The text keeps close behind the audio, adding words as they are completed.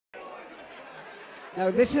Now,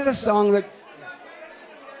 this is a song that...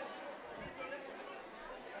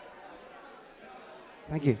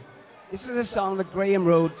 Thank you. This is a song that Graham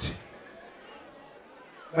wrote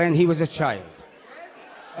when he was a child,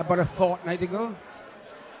 about a fortnight ago.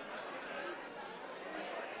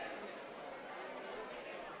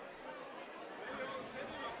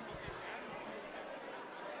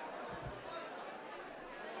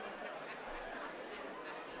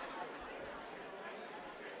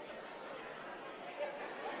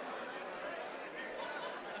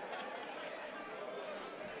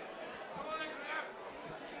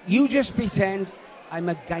 You just pretend I'm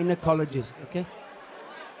a gynecologist, okay?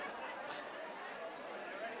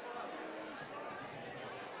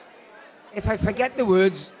 If I forget the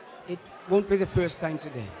words, it won't be the first time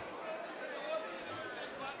today.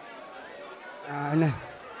 No.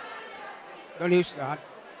 Don't you start.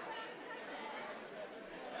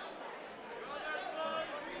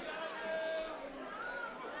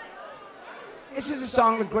 This is a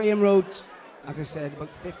song that Graham wrote, as I said, about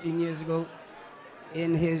 15 years ago,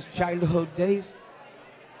 in his childhood days.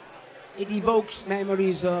 It evokes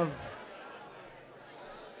memories of,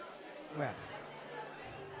 well,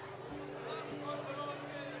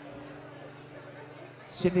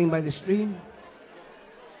 sitting by the stream.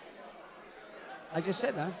 I just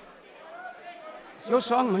said that. It's your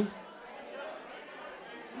song, mate.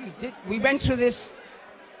 We went through this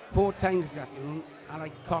 4 times this afternoon, and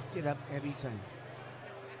I cocked it up every time.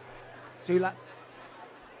 So you like?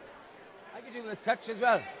 I could do with a touch as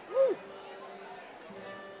well. Woo!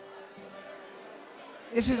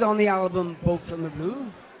 This is on the album Boat from the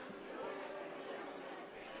Blue.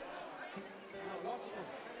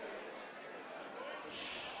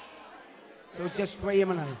 So it's just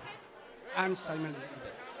Graham and I, and Simon.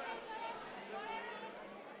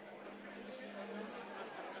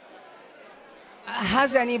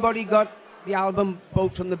 Has anybody got the album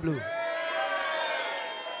Boat from the Blue?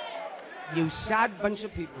 You sad bunch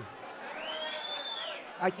of people.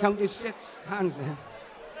 I counted 6 hands there.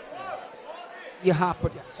 You half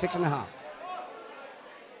put it, 6.5.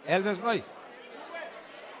 Elders boy.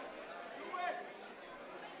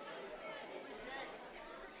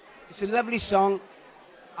 It's a lovely song.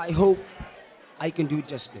 I hope I can do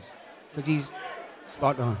justice, because he's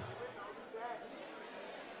spot on.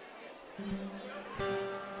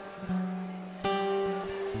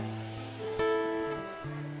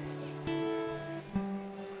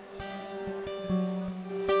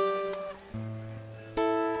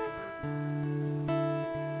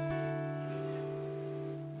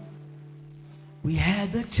 We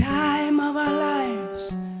had the time of our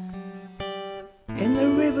lives, and the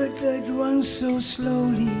river did run so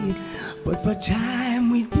slowly, but for time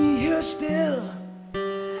we'd be here still.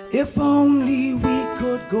 If only we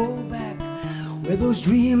could go back where those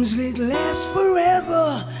dreams did last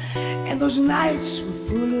forever, and those nights were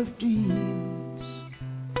full of dreams,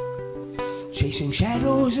 chasing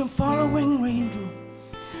shadows and following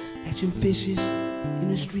raindrops, catching fishes in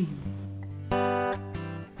a stream.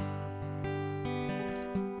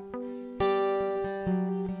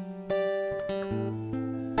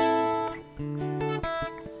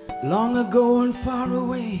 Long ago and far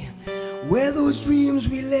away, where those dreams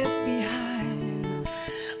we left behind,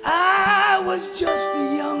 I was just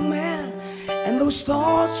a young man, and those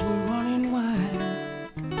thoughts were running wild,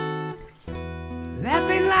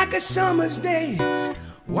 laughing like a summer's day,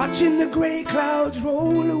 watching the gray clouds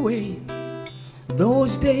roll away.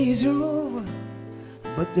 Those days are over,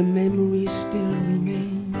 but the memory still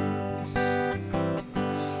remains.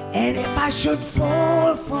 And if I should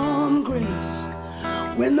fall from grace,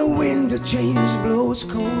 when the wind of change blows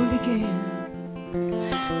cold again,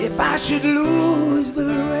 if I should lose the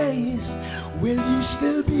race, will you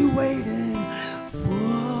still be waiting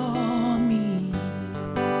for me?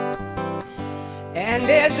 And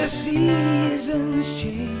as the seasons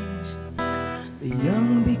change, the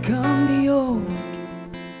young become the old.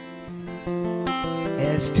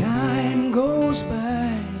 As time goes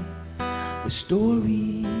by, the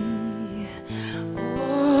story,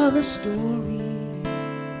 oh, the story,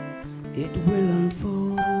 it will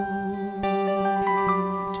unfold.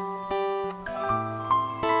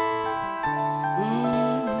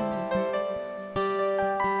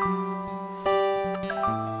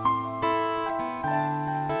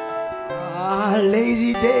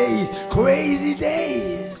 Lazy days, crazy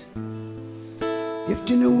days,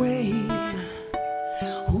 drifting away.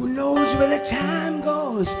 Who knows where the time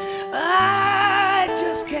goes? I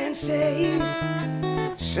just can't say.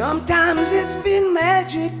 Sometimes it's been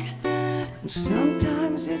magic, and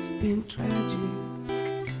sometimes it's been tragic.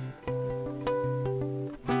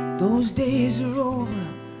 Those days are over,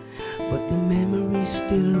 but the memory memory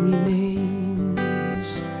still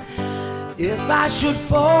remains. If I should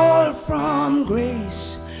fall from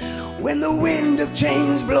grace when the wind of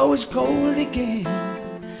change blows cold again,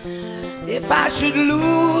 if I should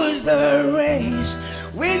lose the race,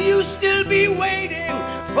 will you still be waiting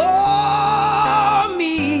for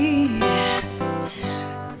me?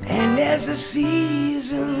 And as the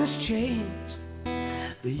seasons change,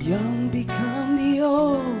 the young become the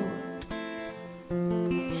old.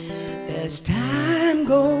 As time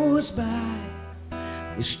goes by,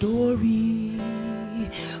 the story,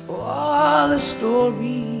 oh, the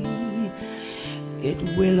story, it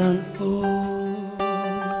will unfold.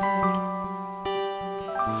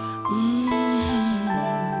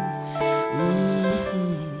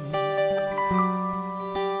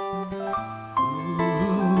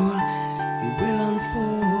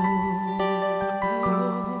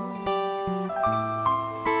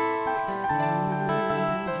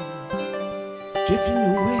 Drifting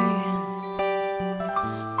away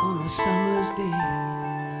on a summer